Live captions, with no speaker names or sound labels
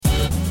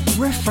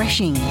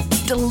refreshing,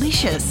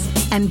 delicious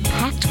and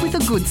packed with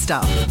the good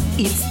stuff.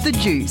 It's The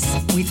Juice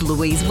with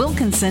Louise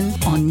Wilkinson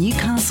on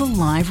Newcastle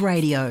Live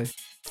Radio.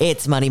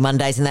 It's Money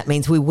Mondays, and that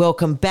means we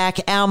welcome back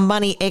our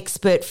money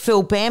expert,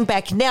 Phil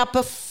Bamback. Now,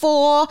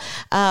 before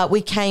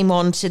we came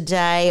on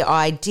today,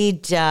 I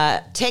did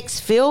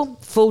text Phil,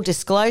 full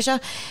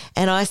disclosure,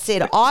 and I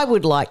said I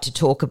would like to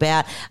talk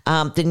about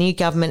the new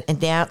government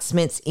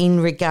announcements in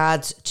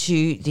regards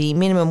to the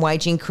minimum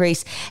wage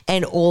increase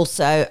and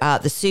also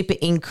the super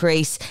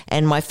increase.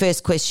 And my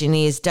first question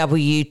is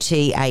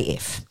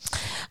WTAF.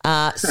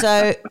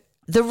 So...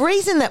 The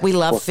reason that we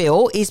love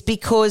Phil is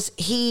because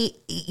he,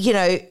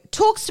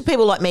 talks to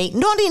people like me,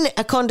 not in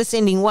a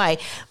condescending way,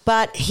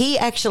 but he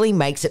actually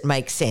makes it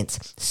make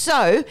sense.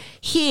 So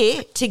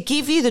here to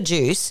give you the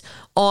juice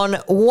on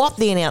what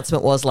the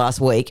announcement was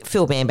last week,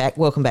 Phil Bamback,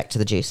 welcome back to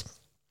the juice.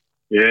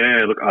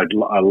 Yeah, look,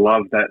 I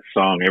love that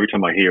song. Every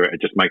time I hear it,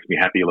 it just makes me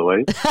happy,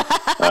 Louise.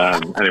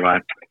 Anyway,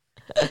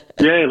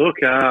 yeah, look,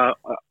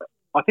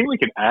 I think we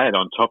can add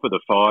on top of the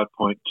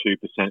 5.2%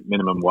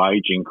 minimum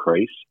wage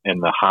increase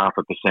and the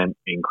 0.5%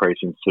 increase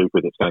in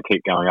super that's going to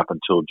keep going up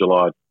until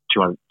July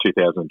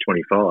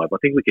 2025. I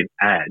think we can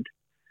add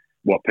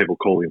what people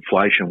call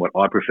inflation, what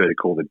I prefer to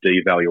call the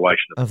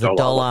devaluation of the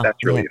dollar. That's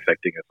really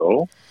affecting us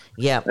all.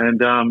 Yeah. And,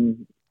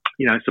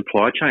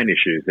 supply chain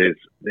issues. There's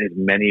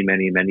many,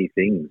 many, many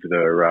things that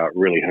are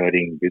really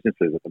hurting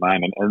businesses at the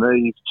moment. And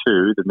these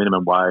two, the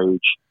minimum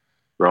wage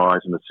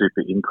rise and the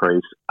super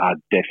increase, are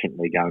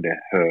definitely going to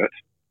hurt,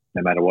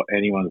 no matter what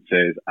anyone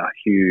says, a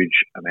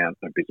huge amount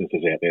of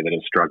businesses out there that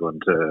are struggling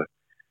to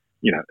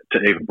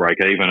even break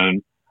even.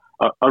 And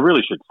I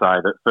really should say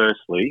that,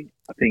 firstly,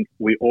 I think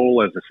we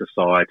all as a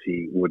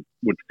society would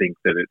think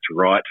that it's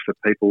right for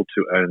people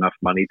to earn enough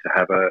money to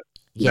have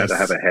to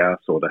have a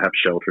house or to have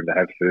shelter and to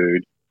have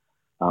food.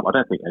 I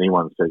don't think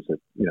anyone says that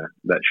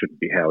that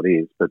shouldn't be how it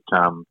is, but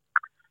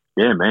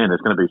yeah, man,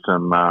 there's going to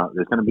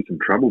be some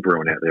trouble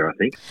brewing out there, I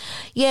think.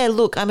 Yeah,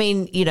 look, I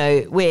mean,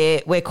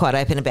 we're quite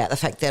open about the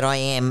fact that I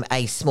am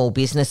a small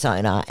business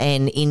owner,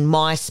 and in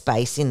my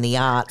space in the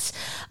arts,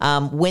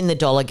 when the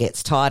dollar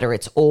gets tighter,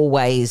 it's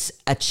always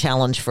a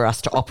challenge for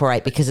us to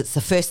operate because it's the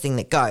first thing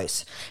that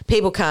goes.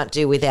 People can't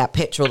do without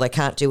petrol, they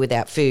can't do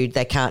without food,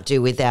 they can't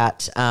do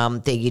without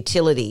their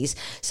utilities.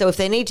 So if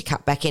they need to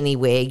cut back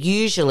anywhere,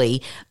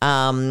 usually,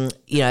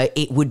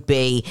 it would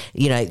be,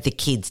 the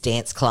kids'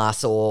 dance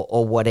class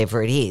or whatever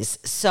it is.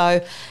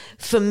 So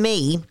for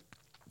me,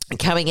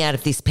 coming out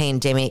of this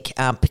pandemic,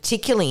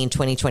 particularly in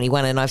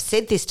 2021, and I've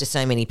said this to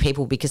so many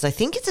people because I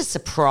think it's a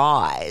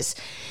surprise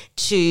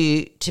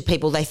to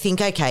people. They think,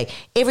 okay,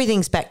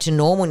 everything's back to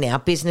normal now,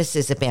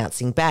 businesses are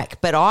bouncing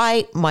back. But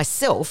I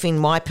myself, in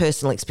my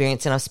personal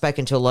experience, and I've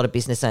spoken to a lot of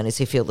business owners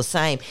who feel the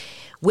same,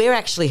 we're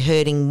actually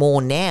hurting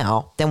more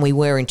now than we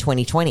were in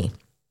 2020.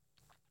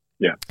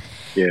 Yeah.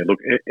 Look,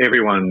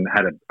 everyone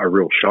had a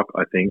real shock,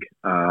 I think,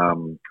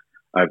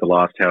 over the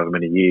last however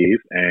many years,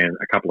 and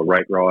a couple of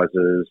rate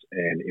rises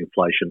and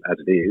inflation as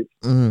it is,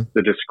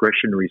 the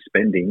discretionary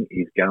spending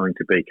is going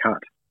to be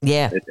cut.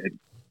 Yeah.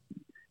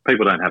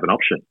 People don't have an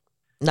option.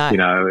 No.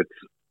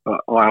 I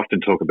often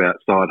talk about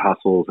side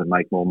hustles and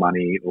make more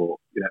money, or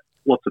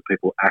lots of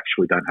people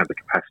actually don't have the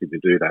capacity to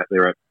do that.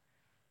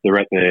 They're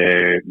at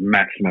their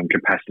maximum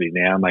capacity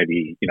now,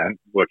 maybe,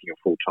 working a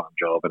full-time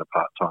job and a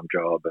part-time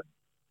job, and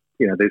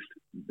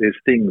there's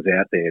things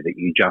out there that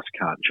you just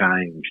can't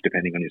change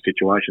depending on your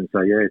situation. So,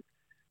 yeah,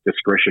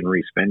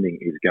 discretionary spending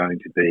is going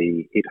to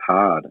be hit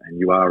hard, and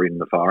you are in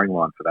the firing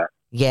line for that.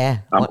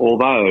 Yeah.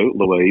 Although,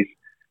 Louise,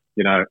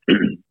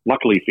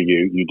 luckily for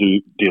you, you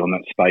do deal in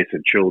that space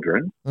of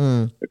children.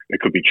 It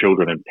could be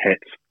children and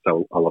pets.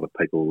 So a lot of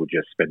people will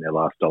just spend their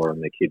last dollar on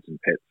their kids and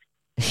pets.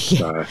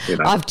 Yeah. So,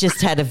 I've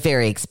just had a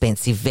very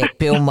expensive vet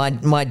bill.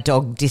 My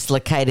dog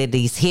dislocated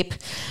his hip.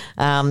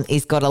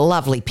 He's got a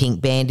lovely pink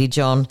bandage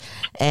on,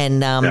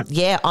 and I'm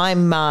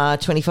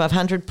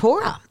 $2,500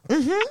 poorer.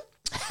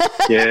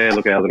 Yeah,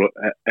 look, our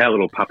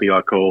little puppy,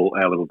 I call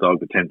our little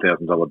dog the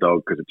 $10,000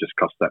 dog because it just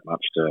costs that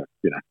much to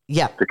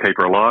to keep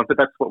her alive. But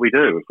that's what we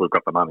do if we've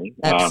got the money.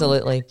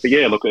 Absolutely. But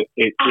yeah, look,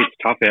 it's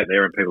tough out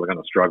there, and people are going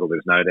to struggle.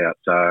 There's no doubt.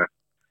 So,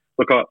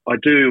 look, I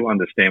do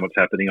understand what's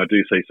happening. I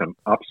do see some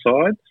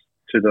upsides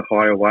to the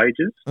higher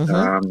wages.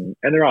 And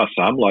there are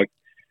some, like,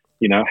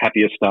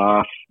 happier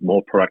staff,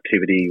 more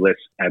productivity, less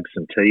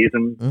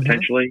absenteeism,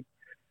 potentially.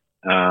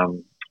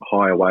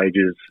 Higher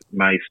wages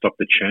may stop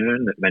the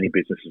churn that many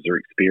businesses are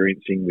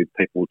experiencing with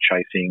people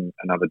chasing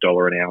another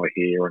 $1 an hour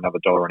here, another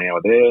 $1 an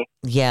hour there.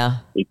 Yeah.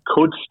 It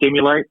could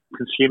stimulate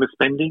consumer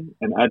spending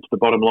and add to the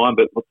bottom line,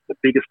 but what's the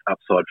biggest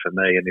upside for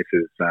me, and this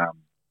is,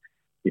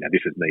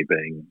 this is me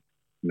being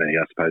me,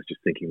 I suppose,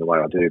 just thinking the way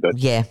I do, but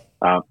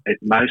it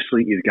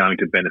mostly is going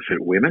to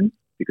benefit women,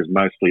 because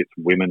mostly it's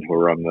women who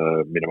are on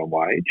the minimum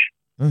wage,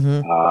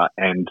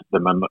 and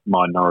the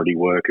minority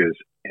workers,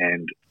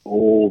 and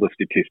all the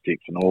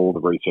statistics and all the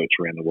research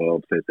around the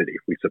world says that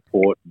if we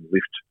support and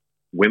lift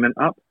women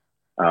up,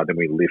 then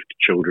we lift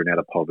children out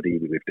of poverty,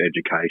 we lift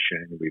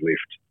education, we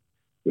lift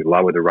we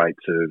lower the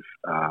rates of,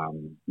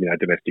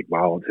 domestic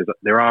violence.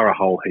 There are a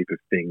whole heap of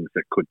things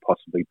that could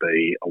possibly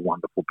be a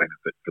wonderful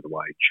benefit for the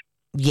wage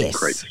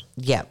increase.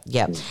 Yeah.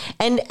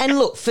 And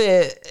look,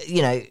 I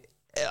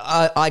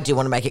do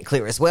want to make it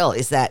clear as well,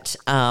 is that,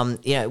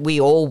 we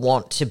all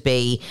want to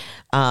be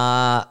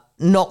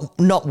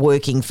not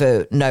working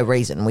for no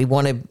reason. We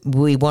want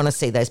to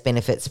see those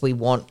benefits. We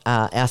want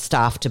our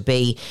staff to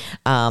be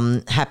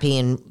happy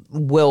and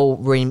well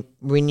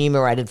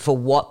remunerated for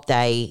what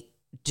they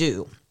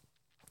do.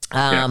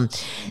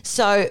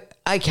 So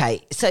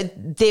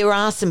there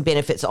are some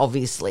benefits,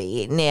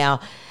 obviously.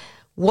 Now,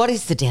 what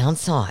is the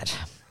downside?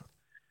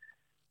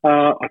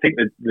 I think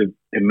that the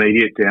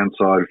immediate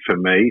downside for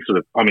me,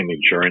 I'm in the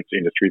insurance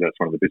industry. That's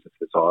one of the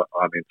businesses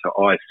I'm in. So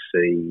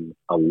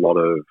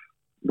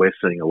we're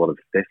seeing a lot of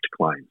theft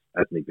claims,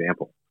 as an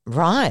example.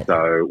 Right.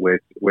 So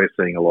we're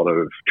seeing a lot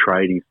of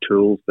tradies'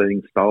 tools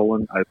being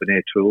stolen, open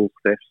air tools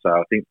theft. So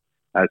I think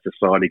as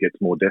society gets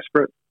more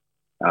desperate,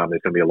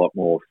 there's going to be a lot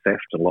more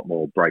theft and a lot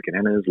more break and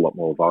enters, a lot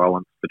more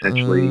violence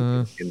potentially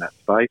in that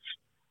space.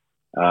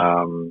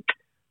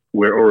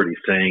 We're already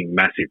seeing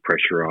massive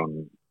pressure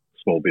on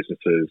small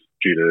businesses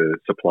due to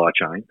supply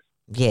chains.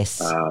 Yes.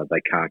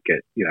 They can't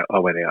get, I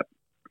went out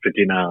for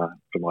dinner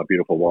for my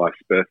beautiful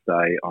wife's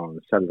birthday on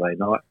Saturday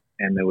night,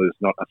 and there was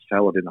not a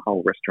salad in the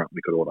whole restaurant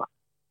we could order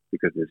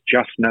because there's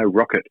just no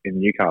rocket in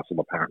Newcastle,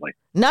 apparently.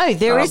 No,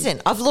 there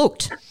isn't. I've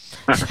looked.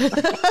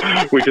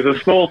 Which is a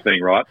small thing,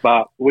 right?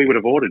 But we would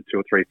have ordered 2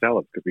 or 3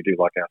 salads because we do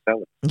like our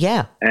salads.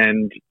 Yeah.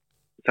 And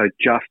so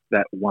just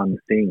that one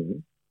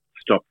thing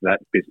stopped that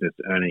business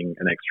earning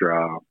an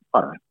extra,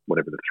 I don't know,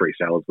 whatever the 3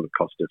 salads would have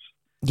cost us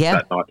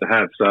that night to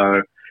have.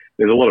 So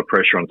there's a lot of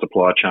pressure on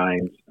supply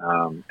chains,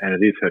 and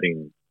it is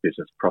hurting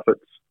business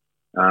profits.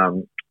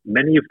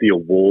 Many of the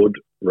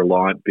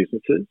award-reliant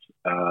businesses,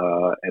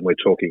 and we're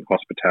talking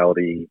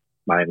hospitality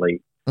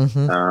mainly,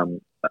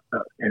 and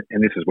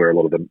this is where a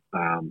lot of the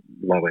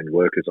low-end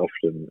workers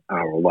often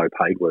are, or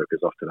low-paid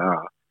workers often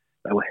are,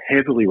 they were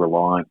heavily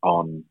reliant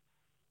on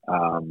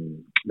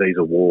these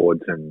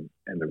awards and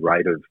the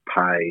rate of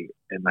pay,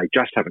 and they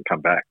just haven't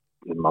come back,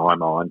 in my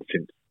mind,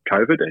 since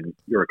COVID. And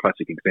you're a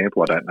classic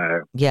example. I don't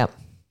know. Yeah.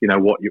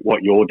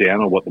 What you're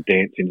down or what the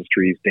dance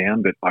industry is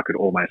down, but I could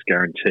almost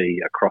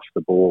guarantee across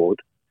the board,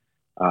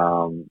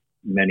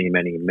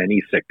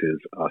 many sectors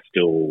are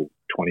still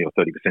 20 or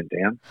 30%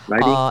 down,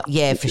 maybe.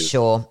 Yeah, for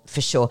sure.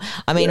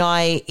 I mean,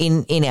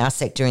 in our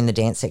sector, in the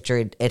dance sector,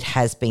 it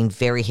has been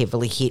very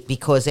heavily hit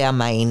because our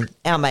main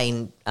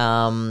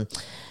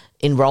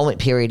enrollment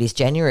period is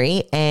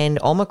January,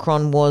 and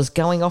Omicron was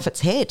going off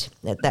its head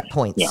at that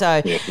point. Yeah,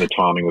 so the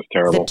timing was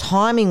terrible. The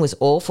timing was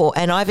awful.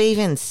 And I've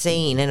even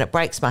seen, and it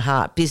breaks my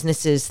heart,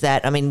 businesses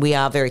that, I mean, we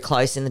are very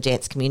close in the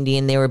dance community,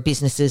 and there are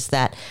businesses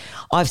that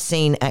I've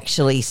seen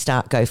actually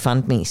start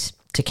GoFundMes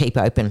to keep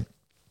open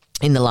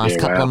in the last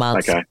couple of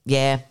months. Okay.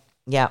 Yeah.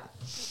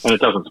 And it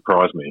doesn't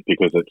surprise me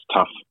because it's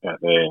tough out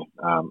there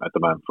at the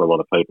moment for a lot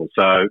of people.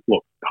 So,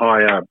 look,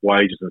 higher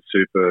wages and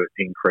super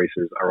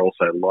increases are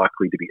also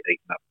likely to be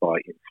eaten up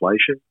by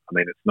inflation. I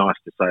mean, it's nice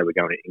to say we're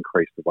going to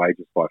increase the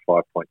wages by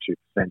 5.2%,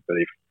 but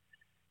if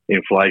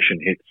inflation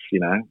hits,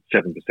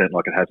 7%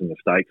 like it has in the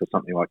States or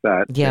something like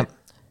that,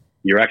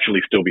 you're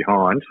actually still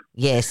behind.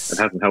 Yes. It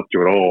hasn't helped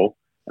you at all.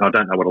 I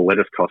don't know what a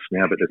lettuce costs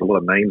now, but there's a lot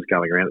of memes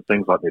going around. It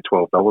seems like they're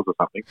 $12 or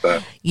something.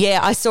 So, yeah,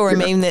 I saw a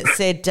meme that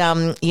said,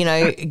 go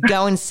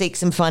and seek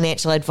some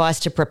financial advice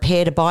to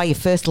prepare to buy your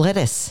first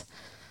lettuce.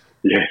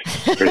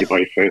 Yes, ready by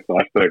your first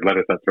iceberg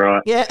lettuce, that's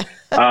right. Yeah.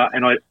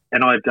 And I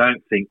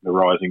don't think the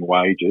rising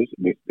wages,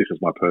 this is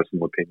my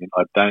personal opinion,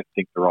 I don't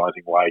think the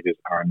rising wages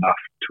are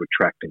enough to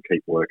attract and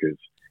keep workers.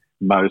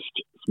 Most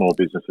small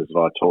businesses that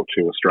I talk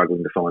to are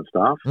struggling to find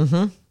staff.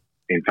 Mm-hmm.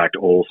 In fact,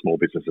 all small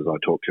businesses I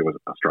talk to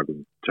are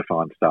struggling to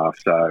find staff.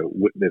 So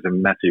there's a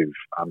massive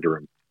I'm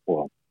going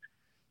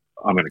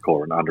to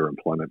call it an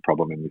underemployment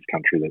problem in this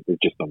country. That there's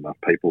just not enough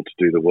people to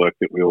do the work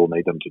that we all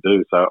need them to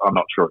do. So I'm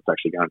not sure it's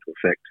actually going to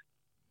affect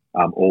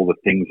all the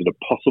things that are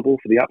possible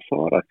for the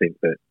upside. I think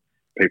that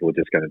people are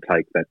just going to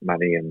take that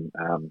money and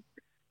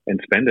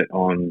spend it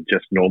on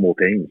just normal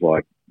things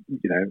like,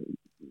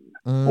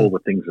 all the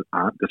things that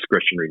aren't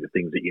discretionary, the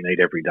things that you need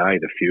every day,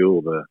 the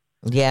fuel,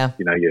 your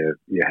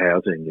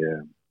housing,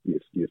 your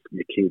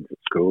kids at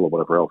school or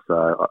whatever else.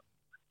 So,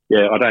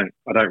 I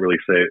don't really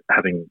see it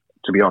having,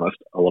 to be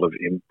honest, a lot of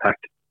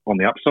impact on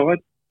the upside.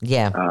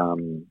 Yeah.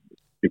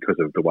 Because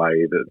of the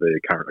way that the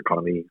current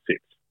economy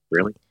sits,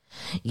 really.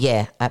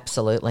 Yeah,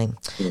 absolutely.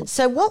 Yeah.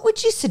 So what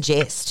would you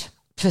suggest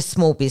for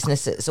small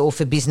businesses or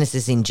for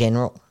businesses in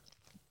general?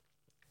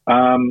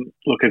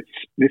 Look,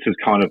 this is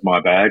kind of my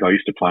bag. I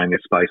used to play in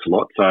this space a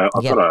lot, so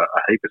I've got a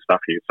heap of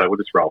stuff here, so we'll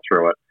just roll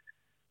through it.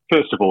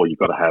 First of all, you've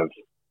got to have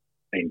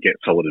and get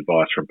solid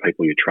advice from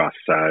people you trust.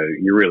 So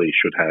you really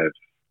should have,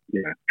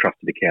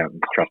 trusted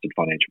accountants, trusted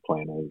financial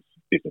planners,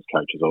 business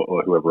coaches,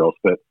 or whoever else.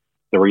 But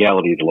the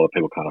reality is a lot of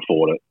people can't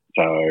afford it.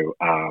 So,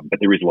 but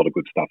there is a lot of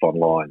good stuff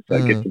online.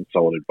 So get some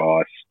solid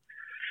advice.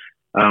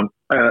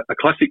 A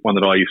classic one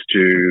that I used to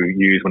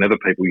use whenever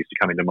people used to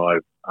come into my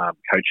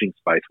coaching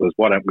space was,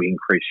 why don't we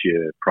increase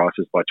your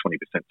prices by 20%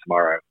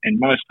 tomorrow? And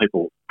most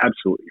people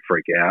absolutely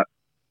freak out.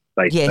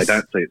 They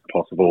don't see it's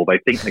possible. They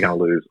think they're going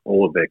to lose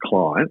all of their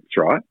clients,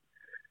 right?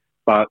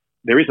 But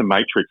there is a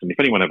matrix, and if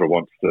anyone ever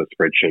wants the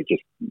spreadsheet,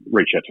 just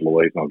reach out to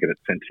Louise and I'll get it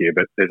sent to you.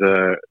 But there's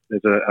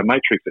a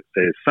matrix that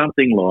says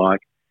something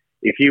like,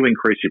 if you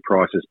increase your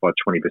prices by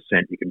 20%,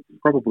 you can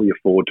probably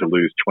afford to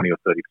lose 20 or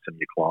 30% of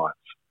your clients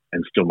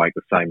and still make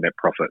the same net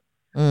profit.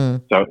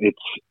 So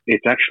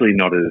it's actually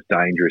not as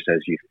dangerous as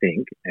you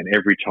think. And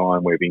every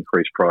time we've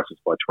increased prices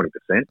by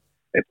 20%,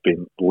 it's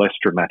been less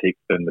dramatic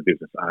than the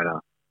business owner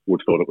would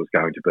have thought it was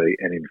going to be.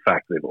 And in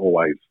fact, they've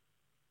always,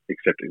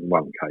 except in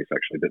one case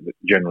actually, but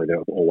generally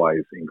they've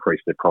always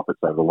increased their profits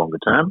over the longer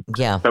term.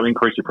 Yeah. So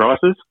increase your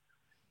prices,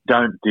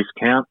 don't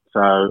discount.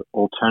 So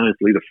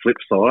alternatively, the flip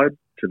side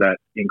to that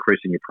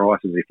increasing your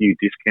prices, if you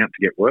discount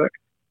to get work,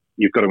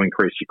 you've got to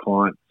increase your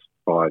clients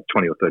by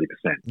 20 or 30%.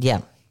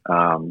 Yeah.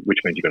 Which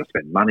means you've got to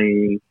spend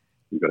money,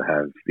 you've got to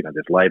have,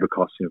 there's labour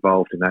costs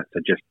involved in that. So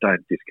just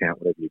don't discount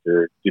whatever you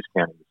do.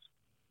 Discounting is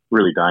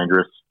really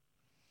dangerous.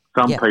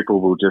 Some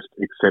people will just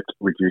accept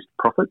reduced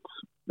profits.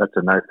 That's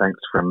a no thanks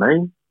from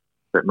me,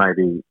 but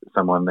maybe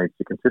someone needs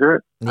to consider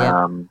it.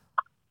 Yeah.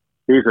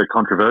 Here's a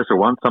controversial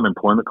one. Some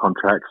employment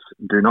contracts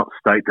do not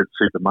state that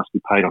super must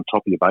be paid on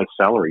top of your base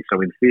salary.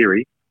 So in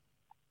theory,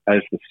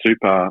 as the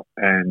super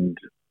and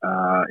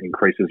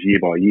increases year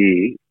by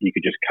year, you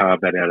could just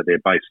carve that out of their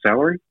base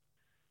salary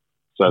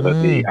so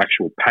that the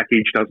actual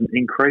package doesn't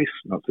increase.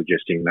 Not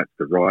suggesting that's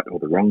the right or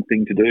the wrong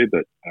thing to do,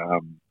 but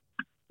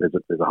there's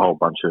a whole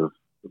bunch of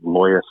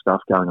lawyer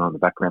stuff going on in the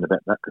background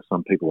about that because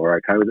some people are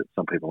okay with it,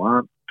 some people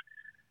aren't.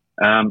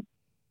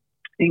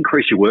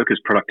 Increase your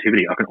workers'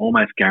 productivity. I can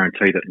almost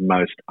guarantee that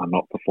most are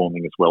not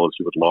performing as well as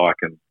you would like.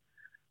 And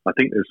I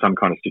think there's some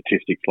kind of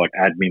statistics like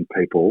admin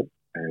people,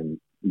 and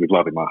with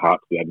love in my heart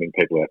to the admin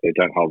people out there,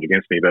 don't hold it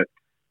against me, but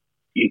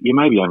you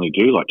maybe only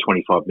do like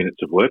 25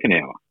 minutes of work an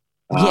hour.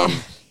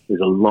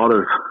 There's a lot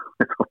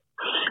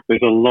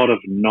of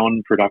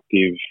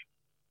non-productive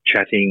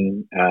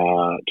chatting,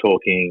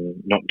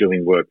 talking, not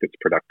doing work that's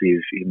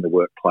productive in the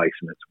workplace,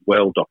 and it's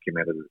well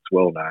documented, it's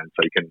well known.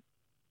 So you can,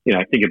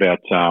 think about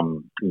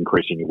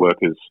increasing your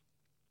workers'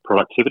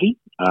 productivity.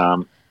 I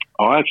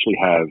actually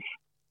have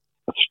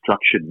a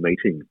structured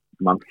meeting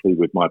monthly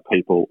with my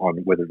people on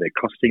whether they're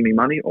costing me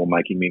money or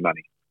making me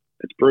money.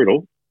 It's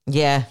brutal.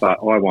 Yeah. But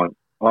I want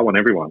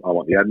everyone. I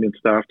want the admin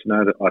staff to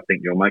know that I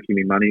think you're making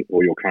me money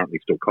or you're currently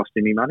still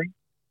costing me money.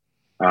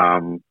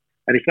 And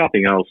if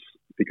nothing else,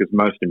 because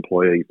most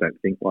employees don't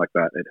think like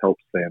that, it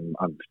helps them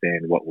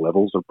understand what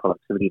levels of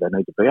productivity they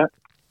need to be at,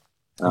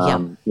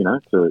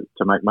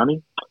 to make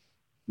money.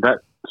 That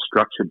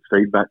structured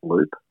feedback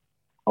loop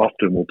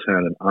often will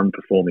turn an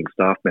unperforming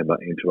staff member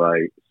into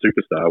a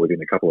superstar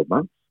within a couple of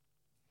months.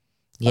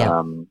 Yeah.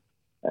 And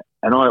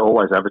I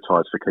always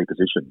advertise for key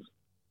positions.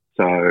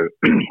 So,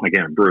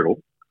 again,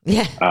 brutal.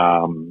 Yeah.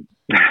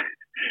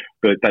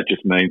 But that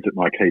just means that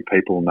my key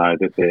people know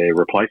that they're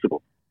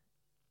replaceable.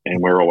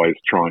 And we're always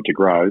trying to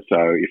grow.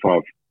 So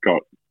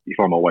if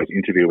I'm always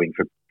interviewing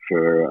for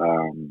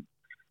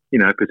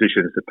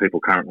positions that people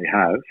currently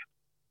have,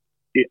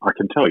 I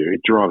can tell you it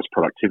drives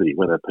productivity,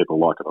 whether people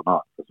like it or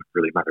not. It doesn't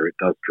really matter. It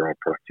does drive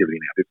productivity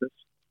in our business.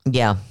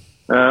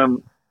 Yeah.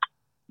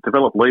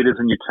 Develop leaders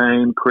in your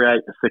team,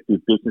 create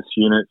effective business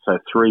units. So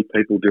 3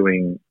 people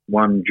doing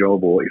one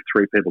job, or if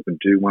 3 people can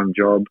do one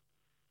job,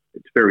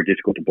 it's very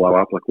difficult to blow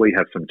up. Like we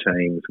have some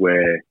teams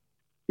where,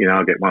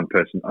 I'll get one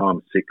person,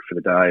 I'm sick for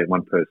the day, and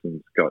one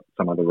person's got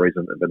some other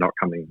reason that they're not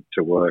coming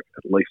to work.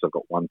 At least I've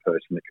got one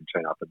person that can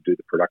turn up and do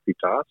the productive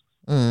tasks.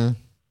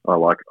 I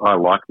like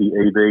the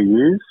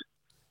EBUs.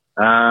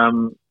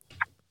 And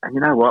you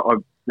know what?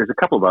 There's a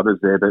couple of others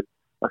there, but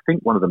I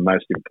think one of the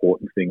most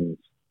important things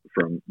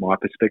from my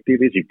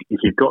perspective is if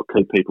you've got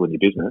key people in your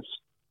business,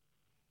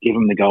 give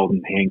them the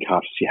golden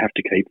handcuffs. You have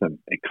to keep them.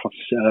 It costs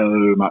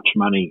so much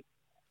money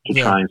to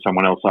train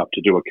someone else up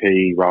to do a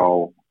key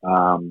role.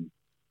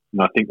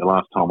 And I think the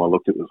last time I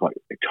looked, it was like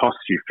it costs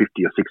you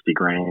 50 or 60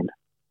 grand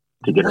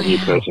to get a new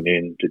person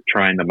in, to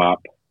train them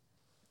up.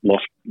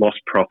 Lost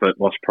profit,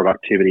 lost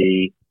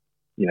productivity,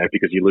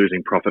 because you're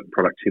losing profit and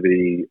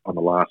productivity on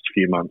the last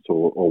few months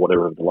or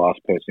whatever of the last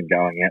person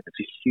going out. It's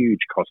a huge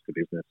cost to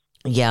business.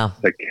 Yeah.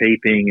 So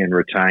keeping and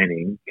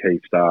retaining key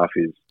staff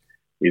is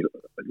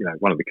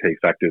one of the key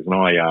factors.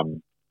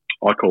 And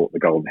I call it the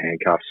golden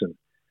handcuffs. And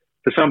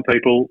for some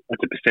people,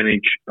 it's a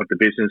percentage of the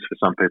business. For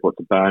some people, it's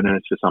a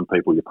bonus. For some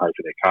people, you pay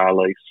for their car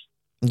lease.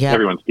 Yeah.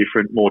 Everyone's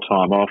different. More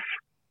time off,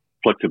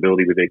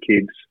 flexibility with their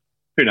kids.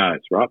 Who knows,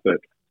 right? But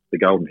the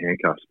golden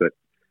handcuffs. But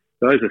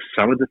those are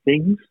some of the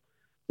things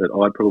that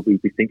I'd probably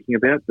be thinking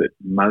about. But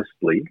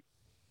mostly,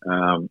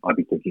 I'd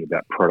be thinking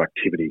about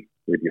productivity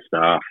with your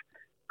staff.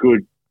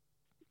 Good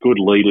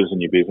leaders in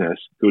your business,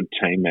 good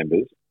team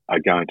members are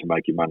going to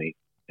make you money.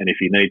 And if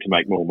you need to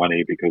make more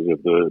money because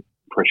of the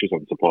pressures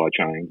on supply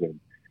chains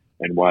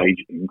and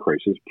wage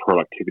increases,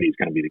 productivity is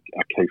going to be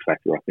a key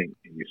factor, I think,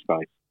 in your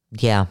space.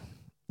 Yeah.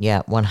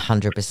 Yeah,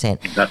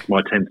 100%. That's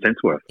my 10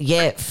 cents worth.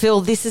 Yeah,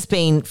 Phil, this has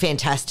been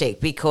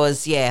fantastic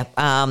because,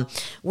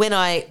 when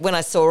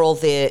I saw all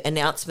the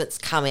announcements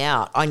come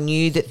out, I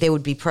knew that there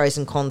would be pros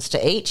and cons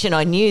to each, and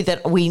I knew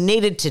that we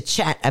needed to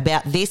chat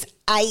about this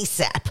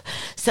ASAP.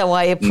 So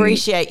I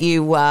appreciate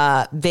you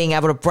being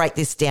able to break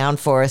this down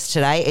for us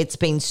today. It's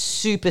been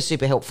super,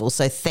 super helpful.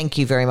 So thank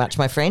you very much,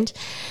 my friend.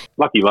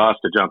 Lucky last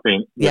to jump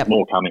in. There's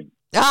more coming.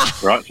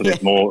 Right? So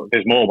there's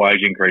more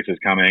wage increases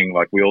coming.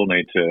 Like we all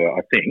need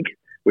to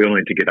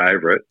get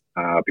over it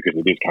because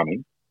it is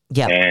coming.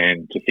 Yeah.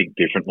 And to think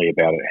differently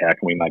about it. How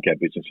can we make our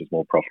businesses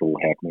more profitable?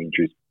 How can we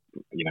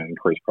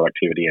increase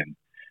productivity, and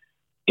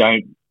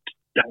don't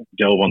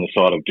delve on the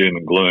side of doom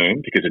and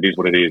gloom, because it is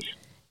what it is.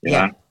 You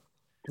know?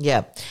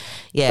 Yeah.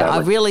 Yeah, I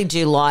really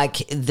do like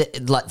the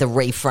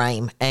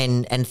reframe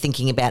and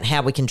thinking about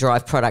how we can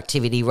drive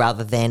productivity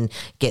rather than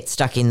get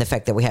stuck in the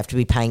fact that we have to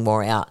be paying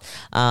more out.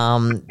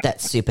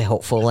 That's super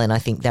helpful, and I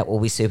think that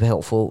will be super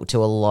helpful to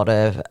a lot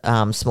of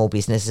small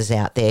businesses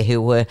out there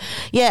who were,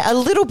 a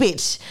little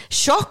bit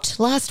shocked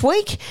last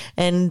week,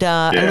 and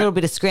a little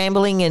bit of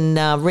scrambling and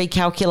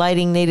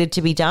recalculating needed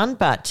to be done.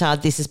 But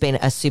this has been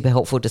a super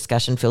helpful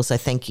discussion, Phil, so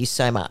thank you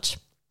so much.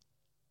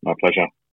 My pleasure.